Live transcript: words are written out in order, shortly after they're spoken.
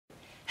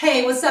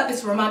Hey, what's up?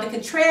 It's Ramonda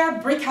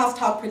Cottrell, Brick House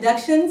Talk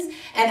Productions,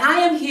 and I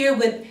am here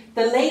with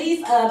the ladies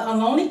of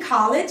Ohlone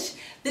College.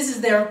 This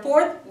is their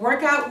 4th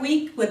workout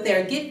week with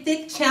their Get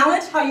Fit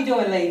Challenge. How you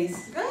doing,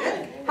 ladies?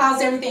 Good. How's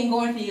everything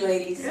going for you,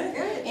 ladies? Good.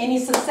 Any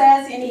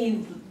success,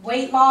 any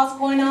weight loss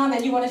going on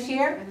that you want to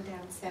share? I'm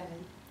down 7.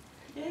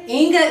 Yay.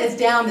 Inga is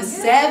down to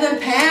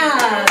 7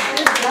 pounds.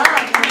 Good job,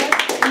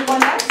 Inga.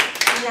 Anyone else?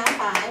 Yeah,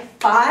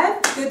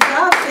 5. 5? Good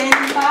job,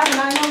 Sandy. 5,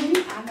 and I know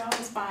you. I know it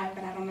was 5,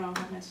 but I don't know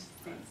how much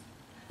things.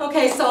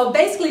 Okay, so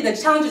basically the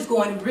challenge is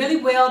going really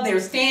well.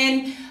 They're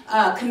staying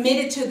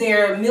committed to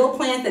their meal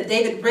plans that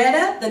David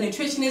Retta, the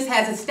nutritionist,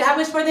 has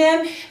established for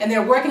them, and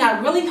they're working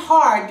out really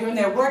hard during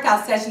their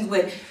workout sessions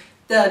with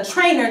the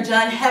trainer,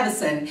 John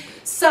Hebison.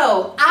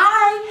 So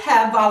I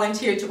have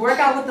volunteered to work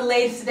out with the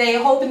ladies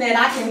today, hoping that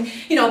I can,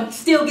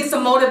 still get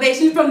some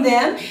motivation from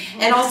them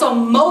and also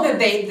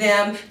motivate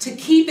them to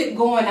keep it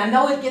going. I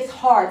know it gets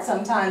hard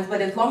sometimes,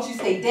 but as long as you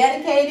stay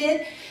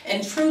dedicated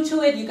and true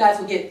to it, you guys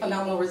will get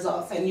phenomenal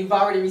results, and you've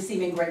already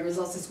receiving great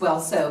results as well.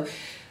 So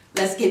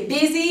let's get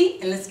busy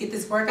and let's get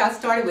this workout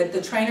started with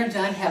the trainer,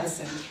 John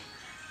Hebison.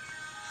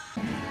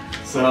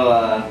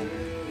 So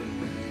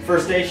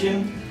first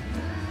station,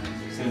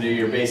 just gonna do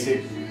your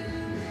basic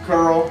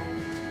curl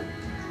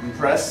and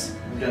press.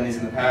 We've done these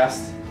in the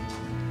past. So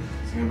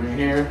you're gonna bring it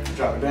here,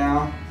 drop it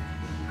down,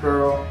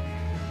 curl,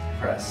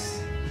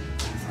 press.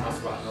 No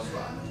squat, no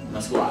squat. No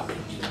squat.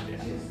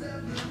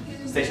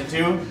 Yeah. Station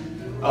 2.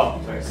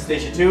 Oh, sorry.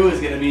 Station 2 is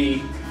gonna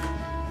be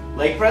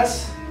leg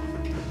press.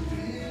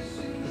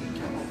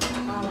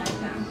 All like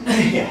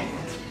that. Yeah.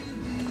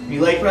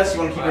 You leg press,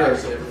 you want to keep your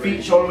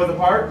feet shoulder width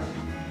apart.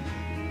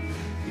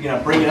 You're going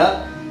to bring it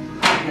up.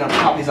 You're going to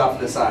pop these off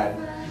to the side.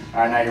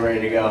 Alright, now you're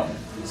ready to go.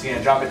 So you're going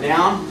to drop it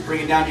down,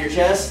 bring it down to your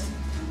chest,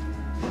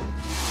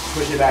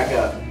 push it back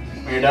up.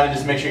 When you're done,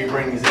 just make sure you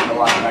bring these in the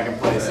lock back in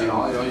place. Yeah,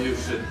 all you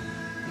should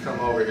come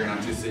over here now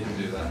to see him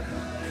do that.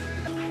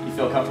 You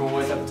feel comfortable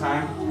with at the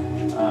time.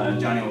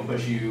 Johnny will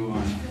push you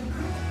on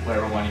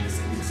whatever one he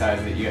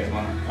decides that you guys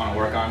want to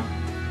work on.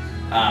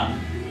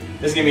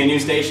 This is going to be a new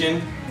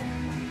station.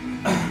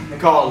 They're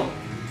called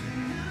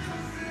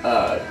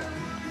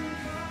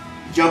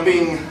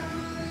jumping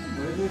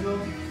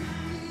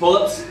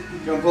pull-ups.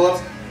 Jumping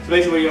pull-ups. So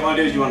basically what you want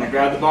to do is you want to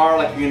grab the bar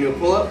like you're going to do a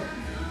pull-up,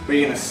 but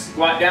you're going to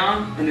squat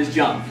down and just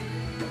jump.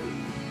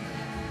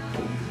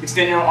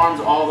 Extend your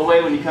arms all the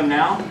way when you come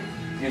down.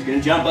 You're just going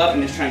to jump up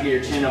and just try and get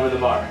your chin over the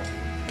bar.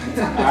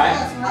 Alright?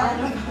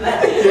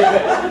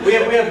 we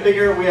have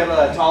bigger, we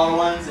have taller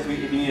ones if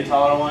you need a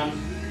taller one.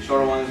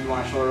 Shorter ones if you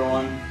want a shorter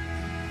one.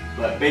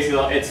 But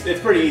basically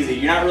it's pretty easy.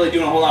 You're not really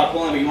doing a whole lot of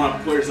pulling, but you want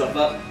to pull yourself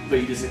up, but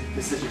you just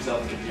assist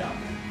yourself with the jump.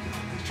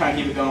 Just try and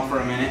keep it going for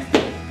a minute.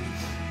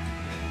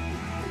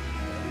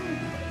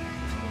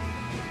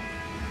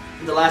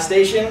 The last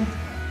station.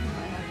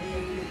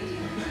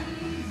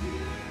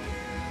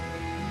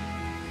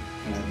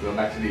 And go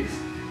back to these.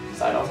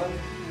 Side also?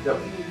 Yep.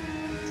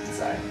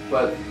 Side.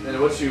 But then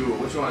what you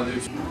want to do?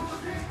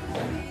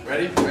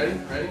 Ready? Ready?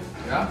 Ready?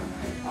 Yeah?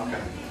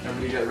 Okay.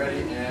 Everybody get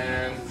ready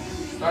and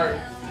start.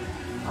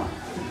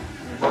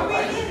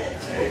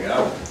 There you go.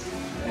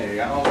 There you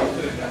go.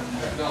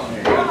 There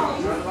you go.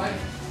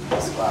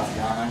 Squat's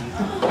gone.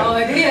 Oh,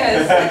 it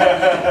is.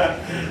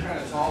 Kind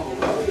of tall,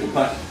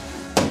 but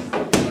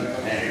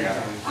there you go.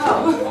 Oh.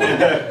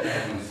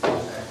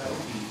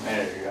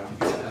 There you go.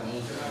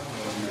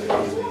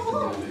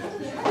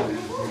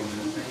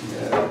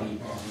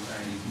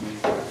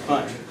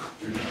 Punch.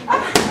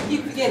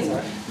 Keep forgetting.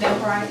 Left,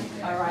 right.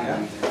 All right. Yeah.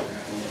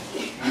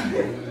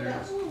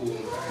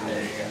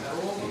 There you go.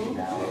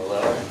 Down a little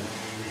lower.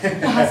 I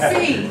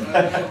see.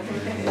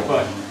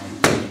 Punch.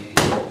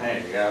 There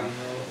you go.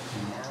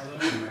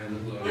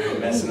 You're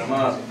messing them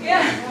up.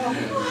 Yeah.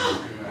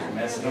 You're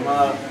messing them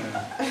up.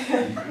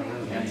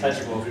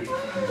 Untouchable.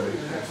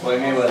 Play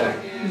me with it.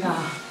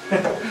 Nah.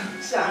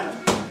 Sean.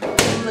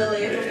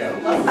 Lily. There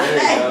you go. There you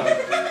go.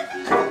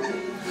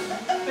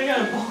 They're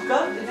going to bulk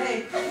up today.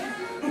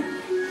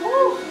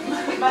 Ooh.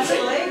 My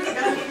legs are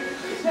going to be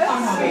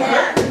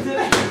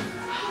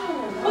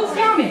Who's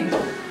counting? 10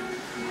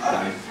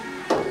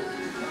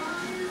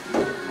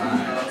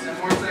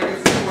 more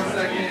seconds, 10 more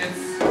seconds.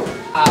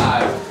 5,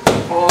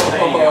 4, 3,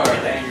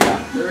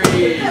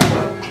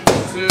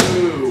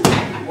 2,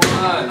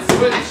 1,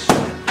 switch.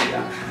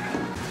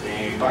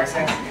 Big bar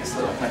seconds,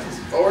 little punches.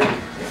 Forward.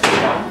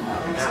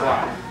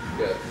 Squat.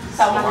 Good.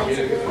 So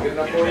Good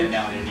enough for Bend you?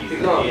 down your knees. Keep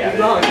going, Yeah, keep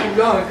going, keep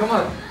going, come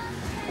on.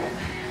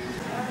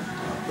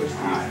 Push these,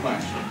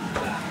 punch.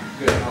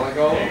 Good, now let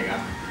go. There you go.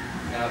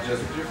 Now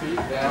just with your feet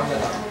down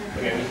and up.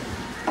 Look at me.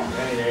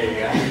 There you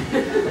go.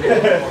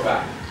 More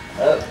back.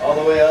 Up, all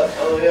the way up,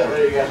 all the way up.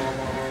 There you go.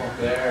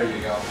 There you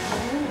go.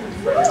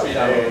 Spread your feet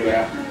out a There little you bit. go.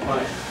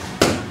 Punch.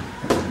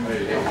 There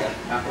you go.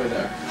 Halfway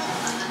there.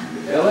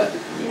 Feel it?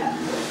 Yeah.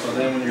 So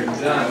then when you're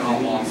done,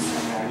 almost.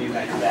 Knees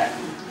on your back.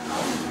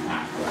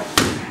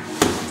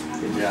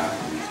 Good job.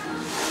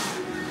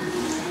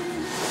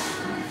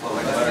 Flow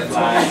like a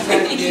butterfly.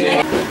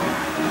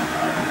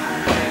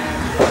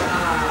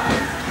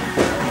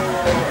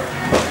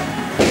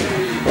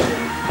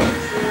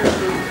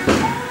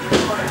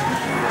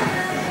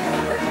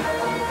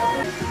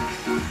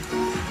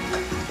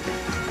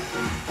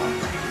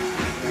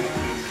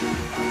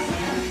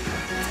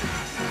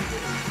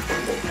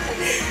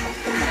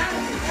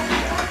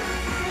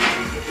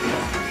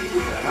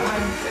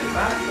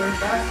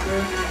 So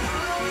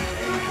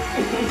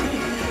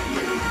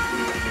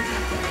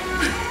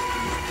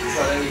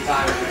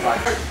anytime if you're like,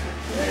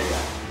 There you go.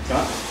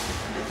 Come on.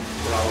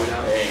 put all the way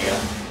down. There you go.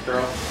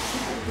 Girl.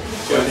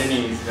 Bend your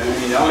knees. Bend your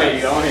knees. Don't hit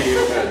you. Don't hit you.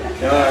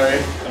 Don't worry.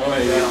 Don't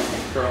hit you.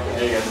 Girl.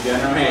 There you go. Get in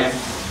her hand.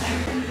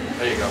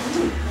 There you go.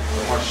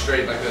 More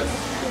straight like this.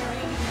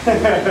 Keep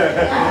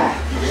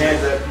your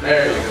hands up.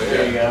 There you go.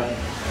 There you go.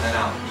 And then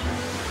out.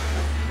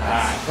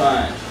 Alright,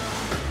 punch.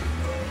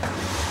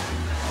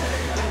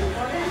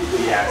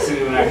 Yeah, as soon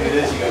as when I do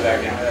this, you go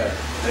back down.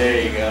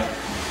 There you go.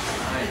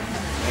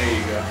 There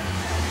you go.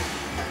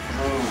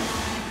 Boom.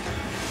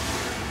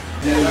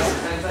 Yeah, that's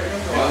 10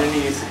 seconds. On the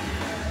knees.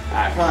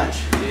 Alright, punch.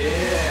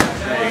 Yeah.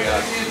 10 There you go.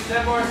 more seconds.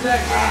 10 more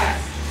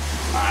seconds.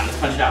 Alright, let's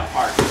punch it out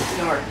hard.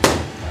 Hard.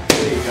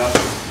 There you go.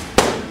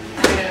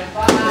 And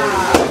 5,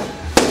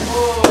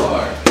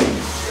 4,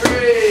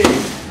 3,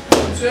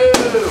 2,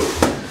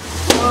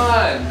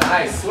 1.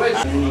 Nice. Switch. On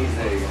your knees.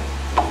 There you go.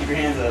 Keep your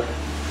hands up.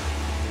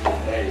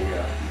 There you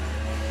go.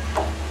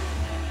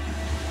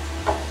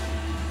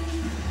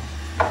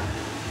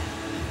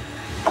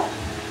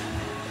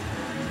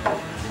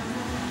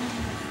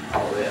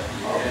 Oh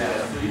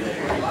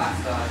yeah. Last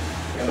time.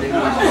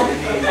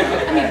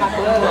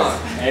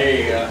 There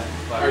you go.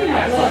 Sorry. I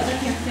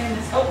can't stand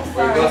this. Oh,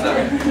 Where you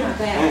sorry. going, My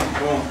bad.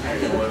 Boom,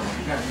 boom.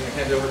 You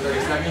can't do it for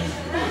 30 seconds?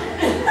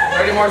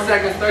 30 more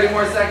seconds, 30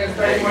 more seconds,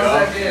 30 more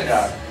seconds.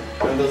 Yeah.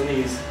 Bend those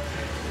knees.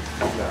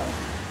 Yeah.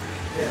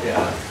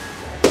 Yeah.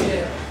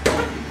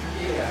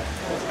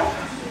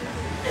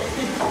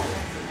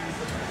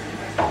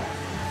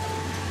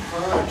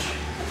 Punch.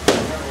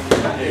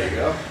 There you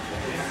go.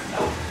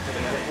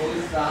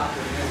 Fully stop,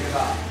 and then give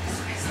up.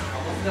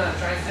 Almost done.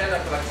 Try and stand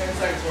up for like 10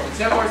 seconds for me.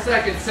 10 more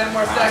seconds, 10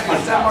 more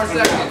seconds, 10 more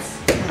seconds.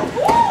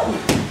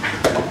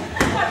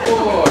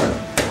 4,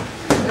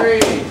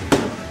 3,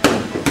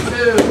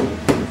 2,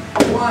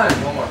 1.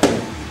 One more.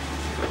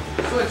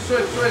 Switch.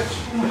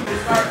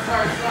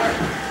 Start.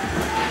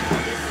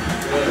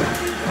 Good.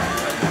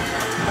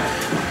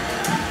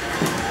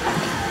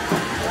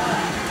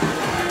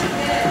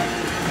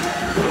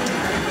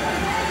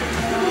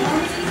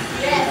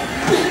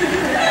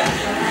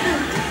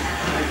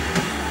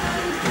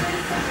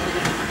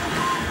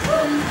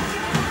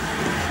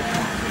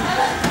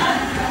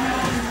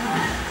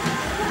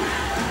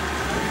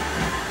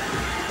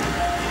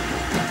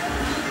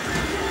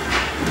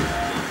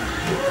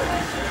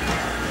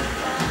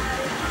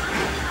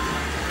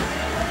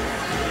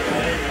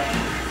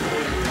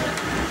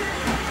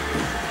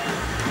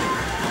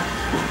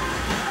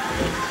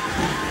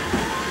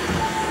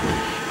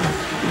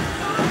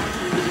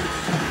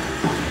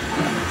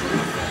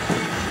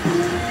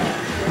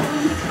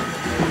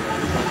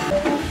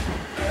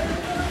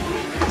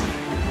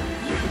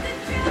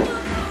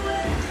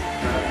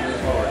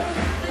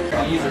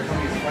 Knees are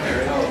coming from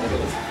there, a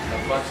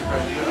bunch of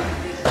pressure.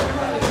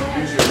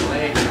 Use your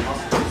leg and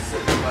muscle to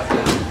sit the butt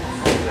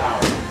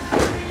down.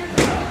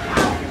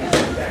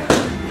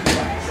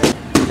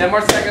 10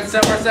 more seconds,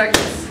 10 more seconds.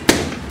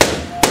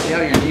 See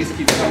how your knees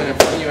keep coming in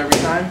front of you every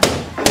time?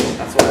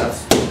 That's why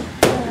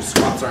your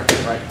squats aren't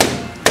right.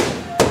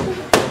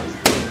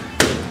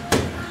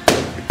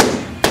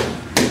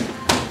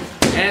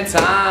 And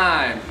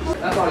time.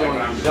 That's all you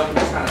want to do. Don't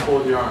just kind of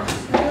hold your arms.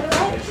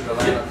 Make sure to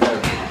land up there.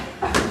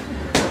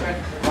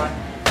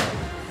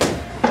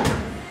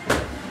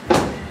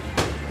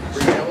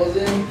 Bring your elbows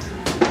in.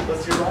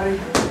 Lift your body.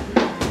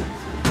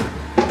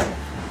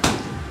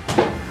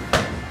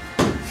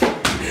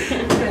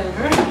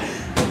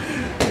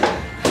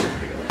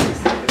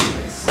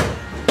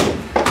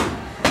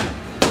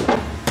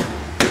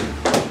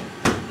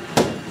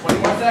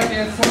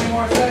 Seconds, 20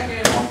 more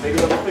seconds. Pick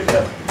it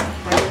up.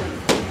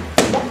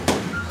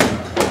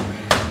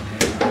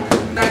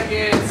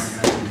 Seconds.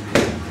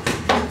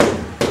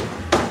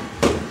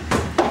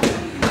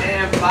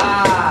 And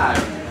 5,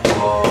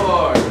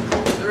 4,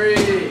 3,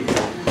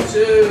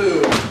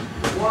 2,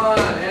 1,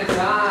 and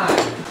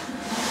time.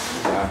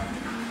 Yeah.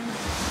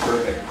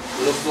 Perfect.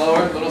 A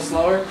little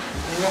slower.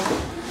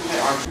 Okay,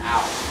 arms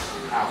out.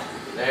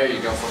 There you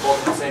go. So both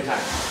at the same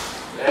time.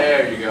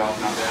 There you go.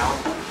 Now down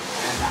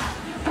and out.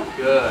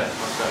 Good.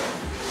 Much better.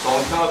 So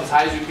only come up as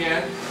high as you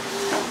can.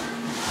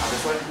 Now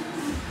this way.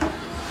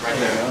 Right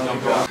there.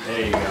 Don't go up.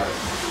 There you go.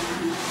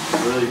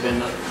 Really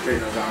bend up,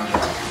 straighten those arms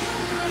out.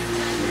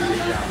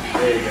 Good job.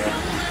 There you go.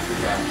 Good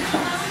job.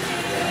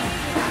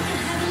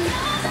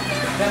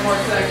 10 more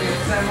seconds.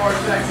 10 more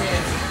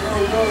seconds.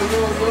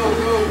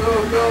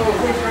 Go.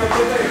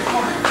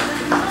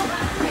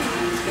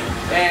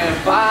 And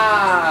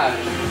 5,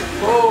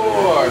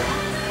 4,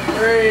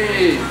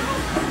 3,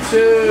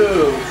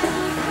 2,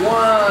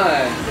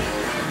 1.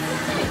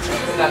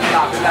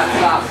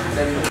 Stop.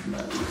 Then There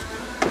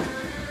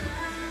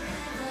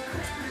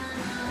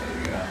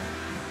you go.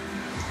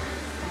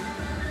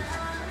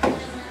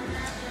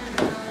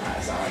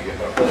 That's how I get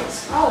our flips.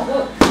 Oh,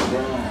 look.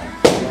 Boom.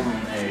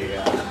 There you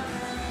go.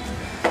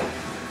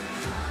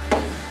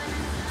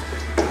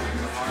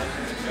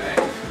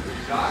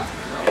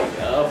 There you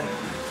go.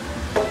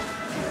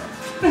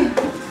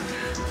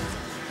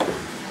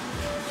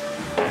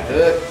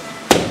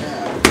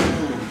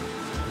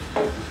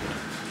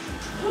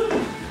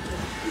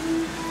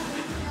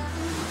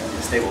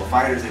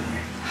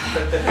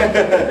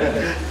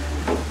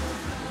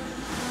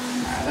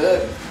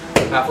 Hook.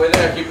 Halfway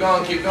there. Keep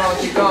going, keep going,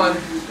 keep going.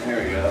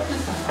 There we go.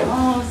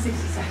 Oh,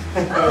 60 seconds.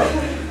 Of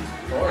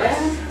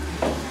course.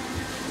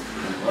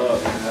 Oh,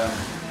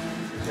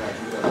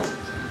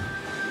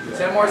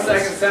 10 more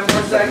seconds, 10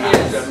 more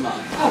seconds. Come on.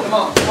 Come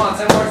on, come on,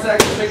 10 more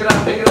seconds. Pick it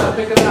up, pick it up,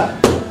 pick it up.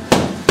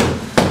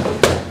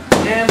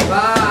 And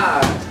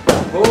 5,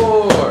 4,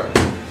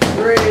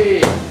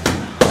 3,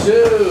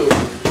 2,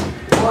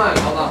 1.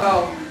 Hold on, go.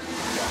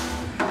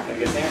 Got a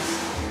good stance.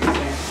 Good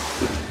stance.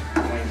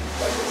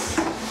 Like this.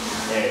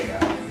 There you go.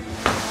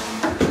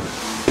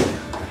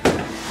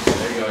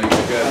 There you go,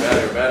 you're good,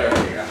 better, better.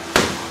 There you go.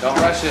 Don't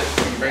rush it.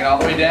 You bring it all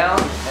the way down,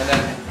 and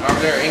then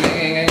arms there,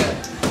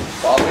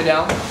 all the way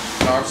down.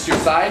 Arms to your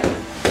side.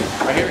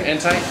 Right here, in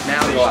tight.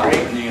 Now go out.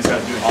 Straight, and you can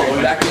start doing All the way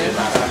straight back in,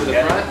 punches. to the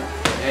front,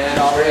 and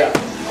all the way up.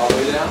 All the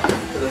way down,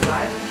 to the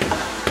side.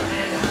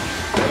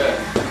 Good.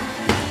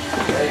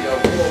 There you go.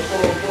 Pull,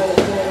 pull, pull,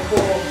 pull,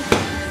 pull.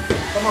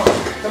 Come on,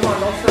 come on,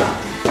 don't stop.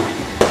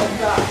 Don't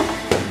stop.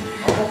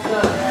 Almost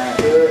done.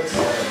 Good.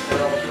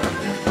 There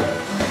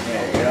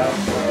There you go.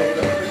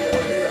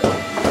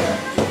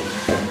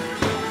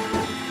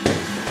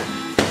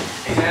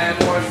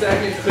 10 more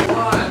seconds. Come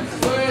on,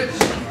 switch.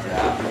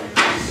 Yeah.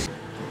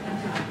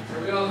 Here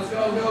we go. Let's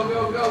go, go,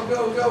 go, go,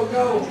 go, go,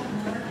 go.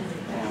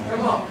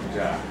 Come on. Good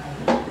job.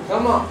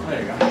 Come on.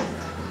 There you go.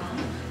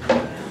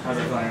 How's it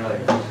feeling in your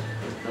leg?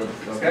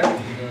 Feels good?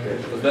 Good.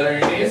 Was better in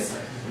your knees?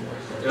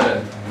 Good.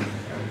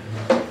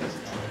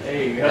 There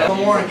you go. One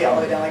more and get all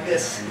the way down like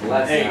this. There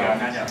you go.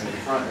 Now down to the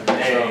front.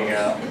 There you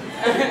go.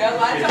 Good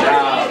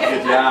job.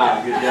 Good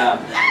job. Good job.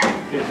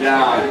 Good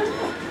job.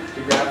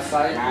 You grab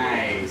sight.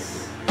 Nice.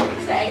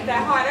 Ain't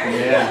that harder?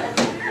 Yeah.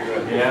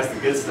 Yeah, that's the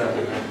good stuff.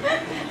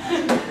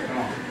 Come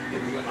on. Get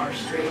the arm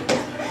straight.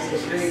 Nice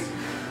and straight.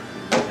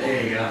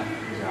 There you go.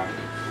 Good job.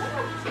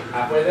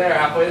 Halfway there,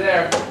 halfway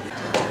there.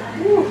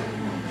 Woo.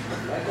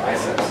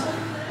 Biceps.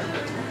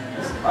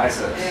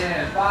 Biceps.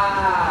 And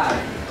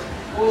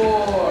 5,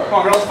 4. Come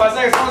on, girls. 5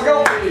 seconds. Let's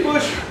go. 3,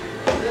 Push.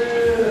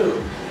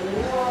 2,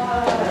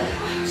 1.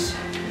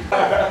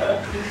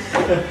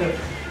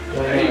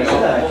 There you go.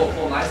 Pull,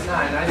 pull. Nice and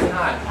high, nice and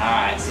high.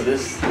 Alright, so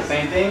this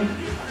same thing.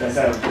 So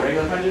instead of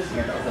regular punches, you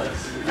got those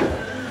hooks.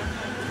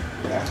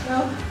 Yeah.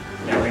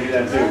 Yeah, we do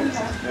that too.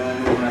 The only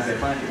move when I say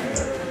punch, you can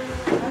go.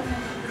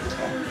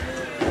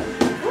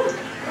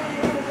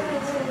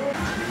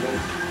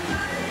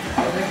 I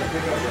think the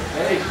pickup was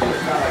big. It's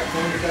got like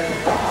 20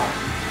 seconds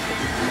off.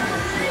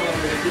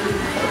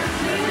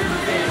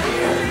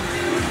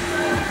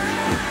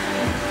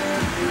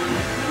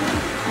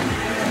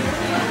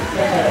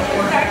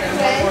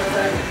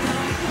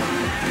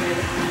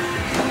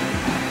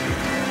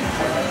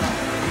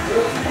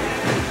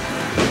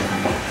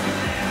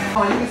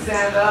 Oh, you can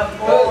stand up.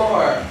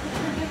 4,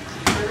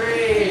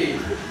 3,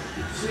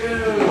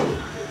 2,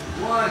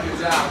 1. Good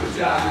job, good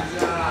job,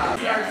 good job.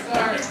 Start,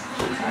 start.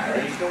 Alright,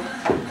 ready? Go.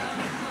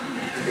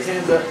 Put your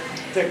hands up.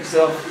 Protect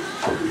yourself.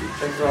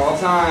 Protect for all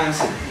times.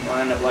 You want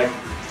to end up like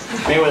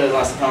Mayweather's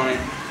last opponent.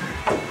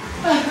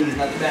 He's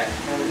not the back.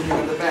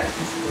 Not the back.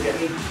 Look at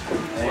me.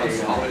 There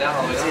you go. All the way down,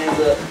 all the way down. Hands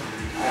up.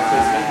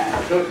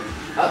 Alright. Go.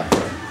 Up.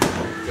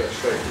 Good,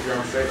 straight. Keep your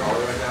arms straight, all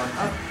the way down.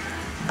 Up.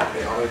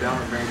 Okay, all the way down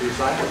and bring it to your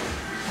side.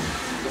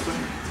 This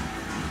one.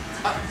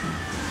 Up.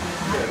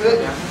 Good.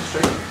 Down,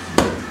 straight.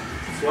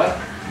 Sweat.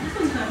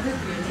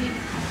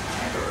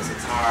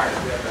 It's hard. You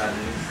have bad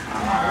knees.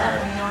 Hard.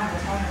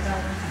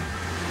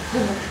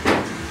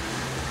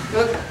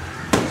 Good.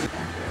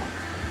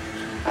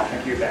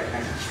 Back your back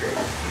nice and straight.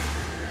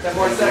 10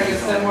 more seconds,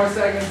 10 more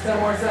seconds, 10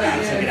 more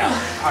seconds. Take it out.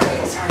 Hard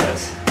hooks, hard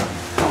hooks.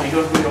 Come on, you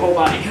go through your whole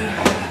body.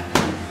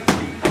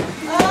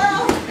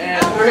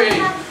 And 3.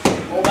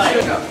 Whole body.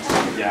 Good job.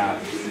 Good job.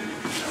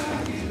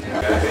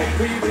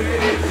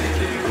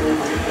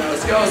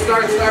 Let's go,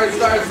 start, start,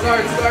 start,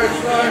 start, start,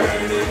 start.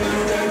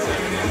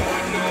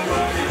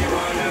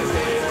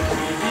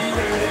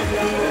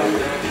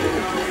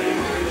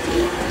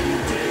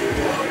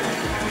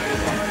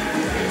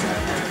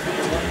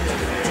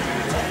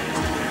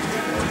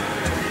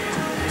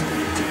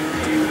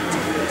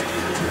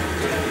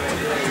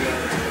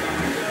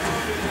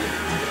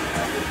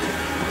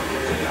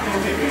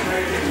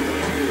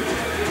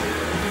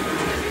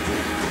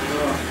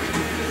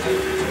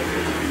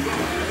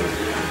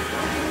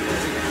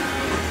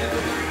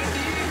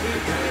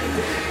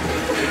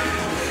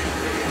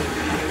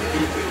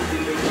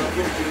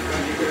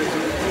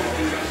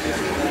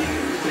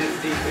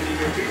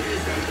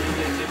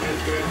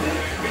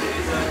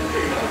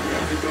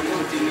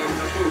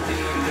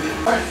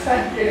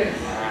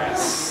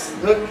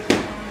 Look.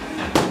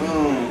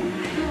 Boom.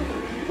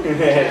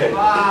 Ready?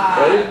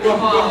 Five.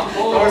 Come on.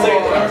 One more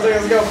second,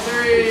 let's go.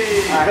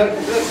 3. Alright,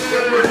 look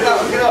it up,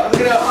 look it up,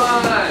 look it up.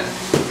 1.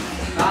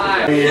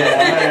 9. Yeah.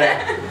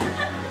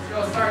 Let's go,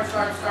 start,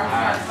 start,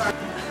 start, start.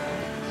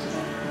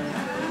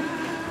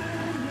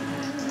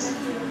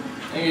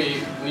 You need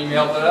me to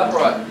help it up or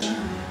what?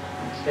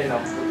 Okay, no.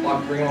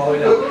 Bring them all the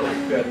way down.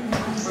 Good.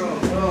 Boom,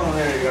 boom,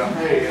 there you go,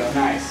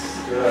 nice.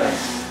 Good.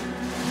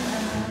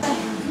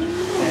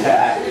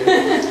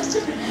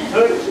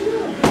 Come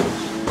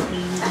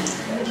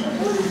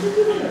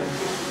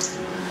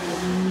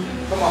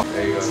on.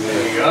 There you go.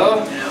 There you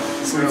go.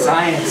 Sweet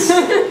science. Good.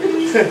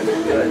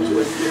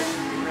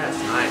 That's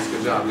nice.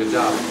 Good job. Good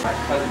job. Right,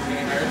 cousin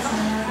fingers.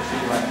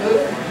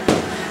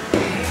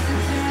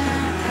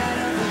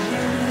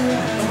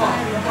 Come on.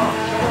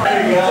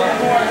 There you go.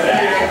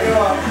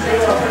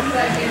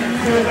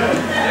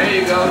 There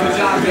you go. Good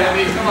job,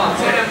 Debbie. Come on.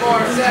 10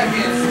 more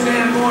seconds.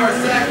 10 more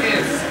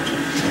seconds.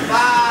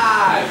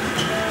 5,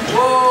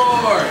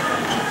 4,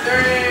 3,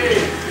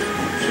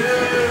 2,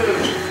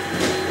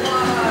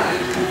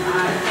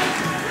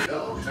 1.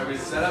 Go. Everybody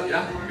set up?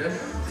 Yeah? Good?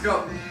 Let's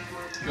go.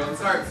 Go and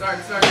start. Turn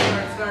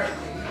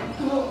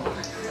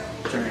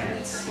your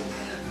hands.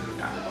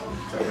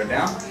 So go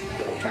down.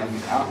 Turn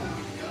them out.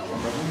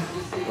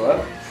 Go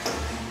up.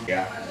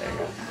 Yeah, there you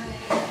go.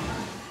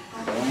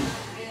 Boom.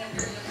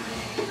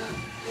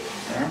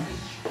 Turn.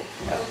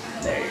 Yep,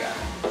 there you go.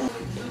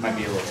 Might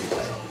be a little too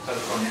tight.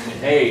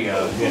 There you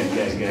go. Good.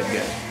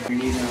 Your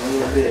knees in a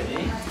little bit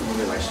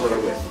like shoulder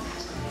width.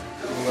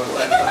 Go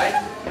left side.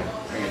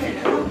 Bring your feet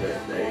in a little bit.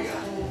 There you go.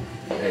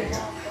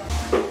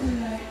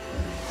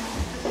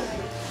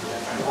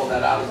 Hold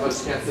that out as much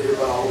as you can. Sit your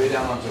butt all the way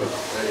down onto it.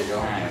 There you go.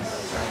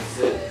 Nice. Try and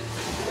sit.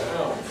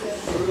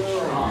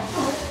 Strong.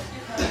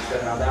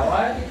 Step out that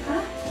wide.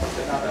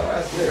 Step out that wide.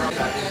 That's good.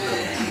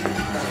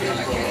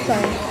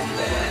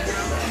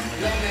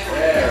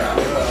 There.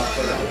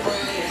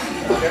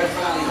 Good.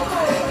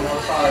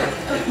 Sorry.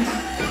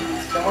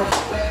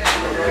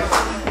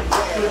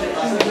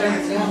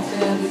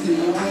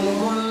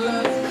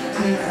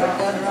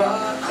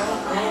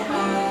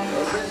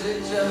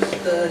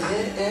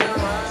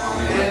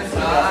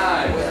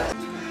 Inside.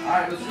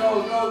 Alright, let's go.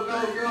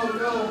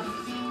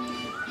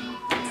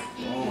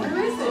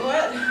 Where is it?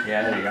 What?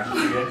 Yeah, there you go.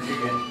 You're good.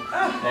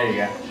 There you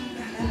go.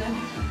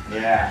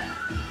 Yeah.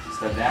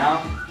 Step down.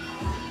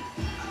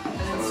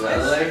 Step over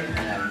that leg. And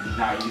then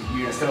now you're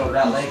going to step over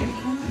that leg and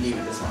knee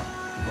with this one.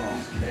 Boom.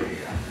 There you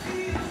go.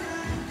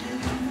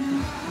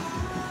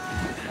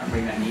 Now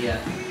bring that knee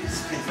up.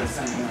 Spin for a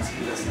second. Let's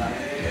do this now.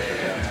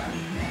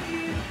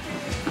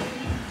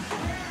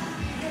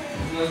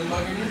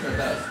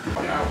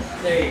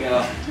 There you go.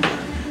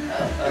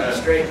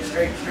 Straight.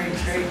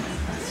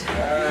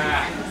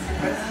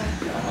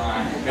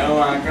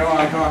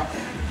 Come on.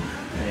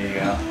 There you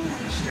go.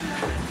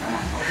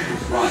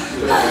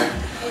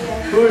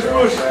 Push.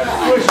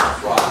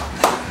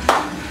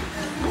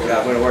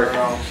 Yeah, way to work.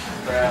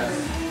 Press.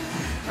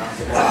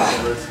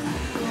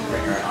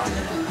 Bring her on.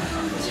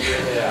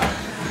 Yeah.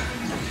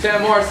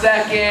 10 more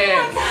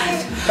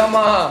seconds. Come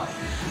on.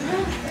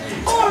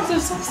 Arms are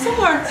so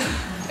sore.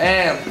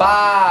 And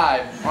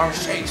 5. Arms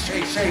straight.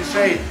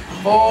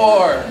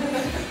 4,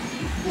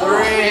 3,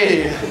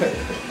 2.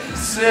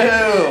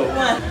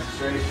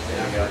 Straight.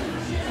 There you go.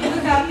 You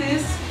got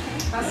this.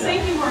 I've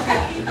seen you work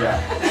out. Good job.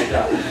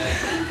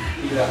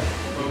 Keep it up.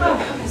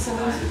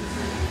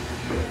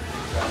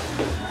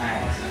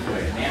 Nice.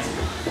 Wait, Nancy.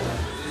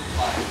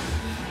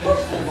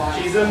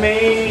 She's a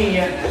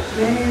maniac.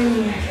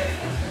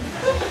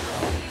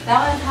 That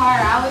was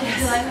hard. I would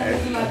feel like I'm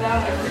losing my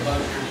balance.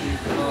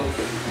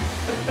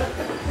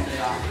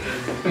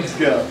 Let's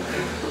go.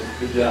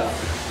 Good job.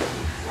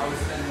 I would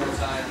spend more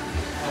time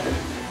helping.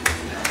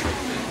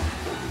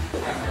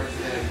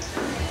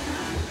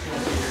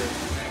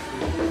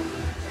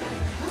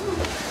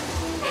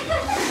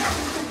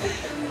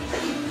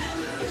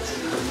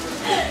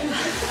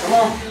 Come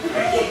on.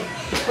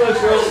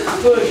 Push, Rose.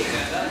 Push.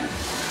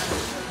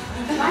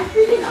 My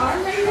freaking arm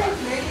right now is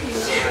very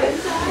inside.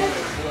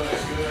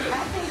 I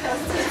think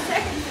those 2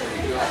 seconds are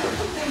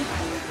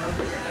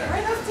where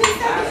are those 2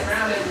 seconds?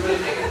 Around everybody,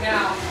 make it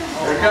count.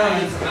 They're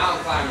coming. Some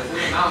mountain climbers.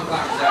 Look at mountain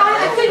climbers out. I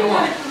couldn't.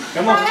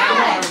 Come on.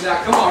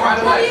 Come on, right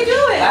away. What are you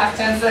doing? Last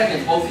 10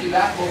 seconds. Both feet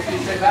back, both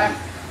feet straight back.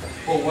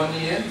 Pull one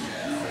knee in.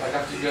 Like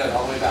up to good.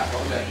 All the way back.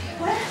 All the way.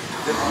 What?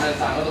 Just one at a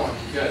time. Another one.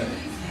 Good.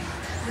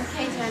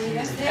 Okay, Johnny,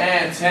 that's it.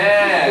 And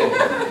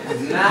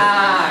 10,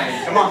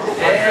 9, Come on.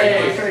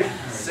 8,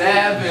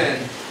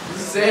 7,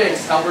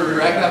 6. Help her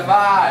direct at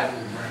 5,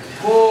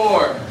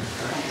 4,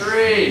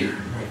 3, 2.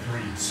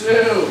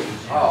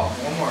 Oh,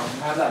 one more.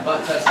 Have that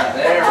butt touch that.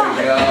 There we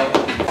go.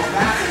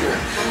 Faster.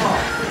 Come on.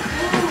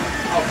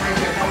 Oh, Frank,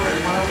 come over.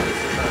 You want over this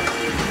time.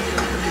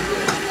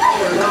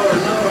 Lower.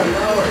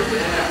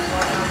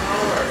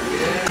 Yeah. Lower.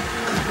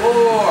 Yeah.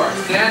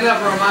 4. Stand up,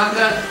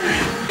 Romanda.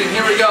 And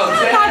here we go.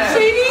 10. I'm not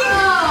cheating.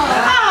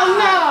 Oh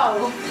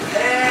no.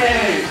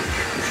 8,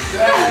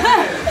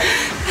 7,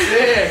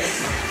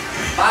 6,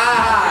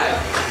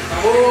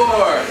 5,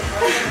 4,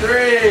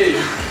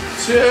 3,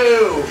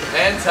 2,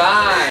 and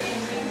time.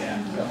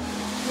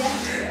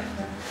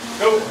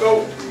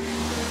 Go.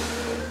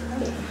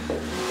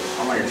 I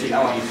want your feet. I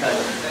want you to touch. I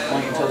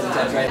want your toes to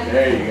touch right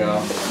there. You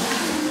go.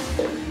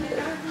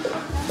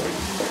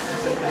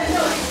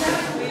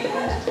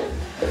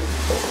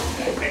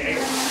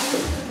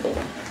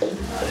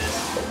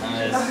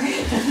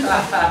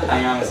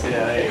 Hang on, let's get it.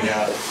 There you go.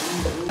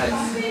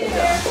 There you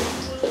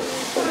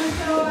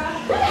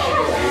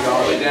go,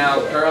 all the way down.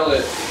 now, curl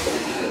it.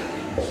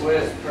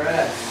 Twist,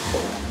 press.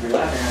 You're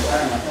laughing. I'm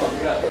tired of my phone.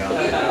 Get up.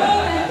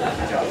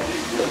 Good job.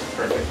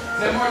 Perfect.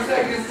 10 more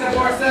seconds, 10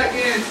 more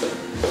seconds.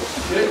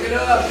 Pick it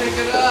up, pick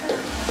it up.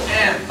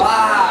 And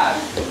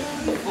 5,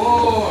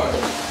 4,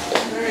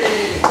 3,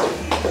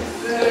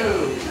 2,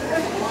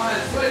 1.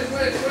 Switch,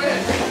 switch,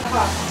 switch.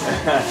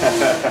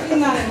 He's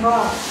not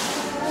involved.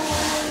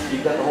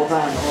 Keep that the whole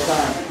time, the whole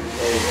time.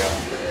 There you go.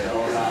 The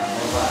whole time, the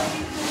whole time.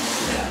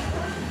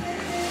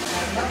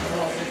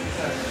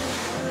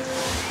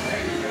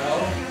 There you go.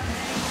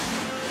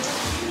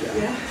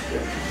 Yeah.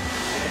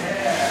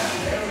 Yeah,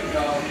 there we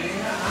go.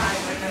 Nina,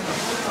 nice. I kind of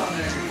put on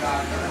there, you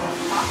guys. That's what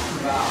I'm talking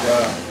about.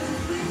 Yeah.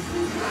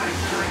 Nice,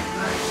 nice,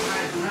 nice,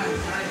 nice,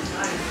 nice, nice,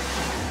 nice.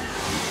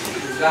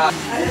 Good job.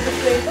 I did the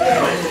same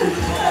thing.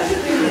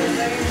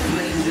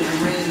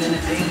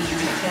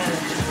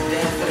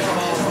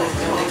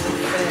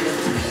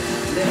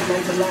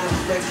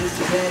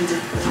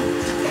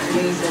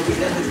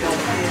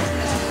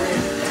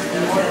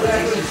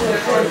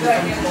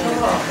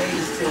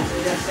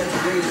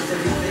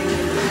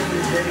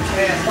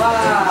 And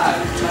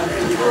 5,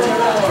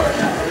 4,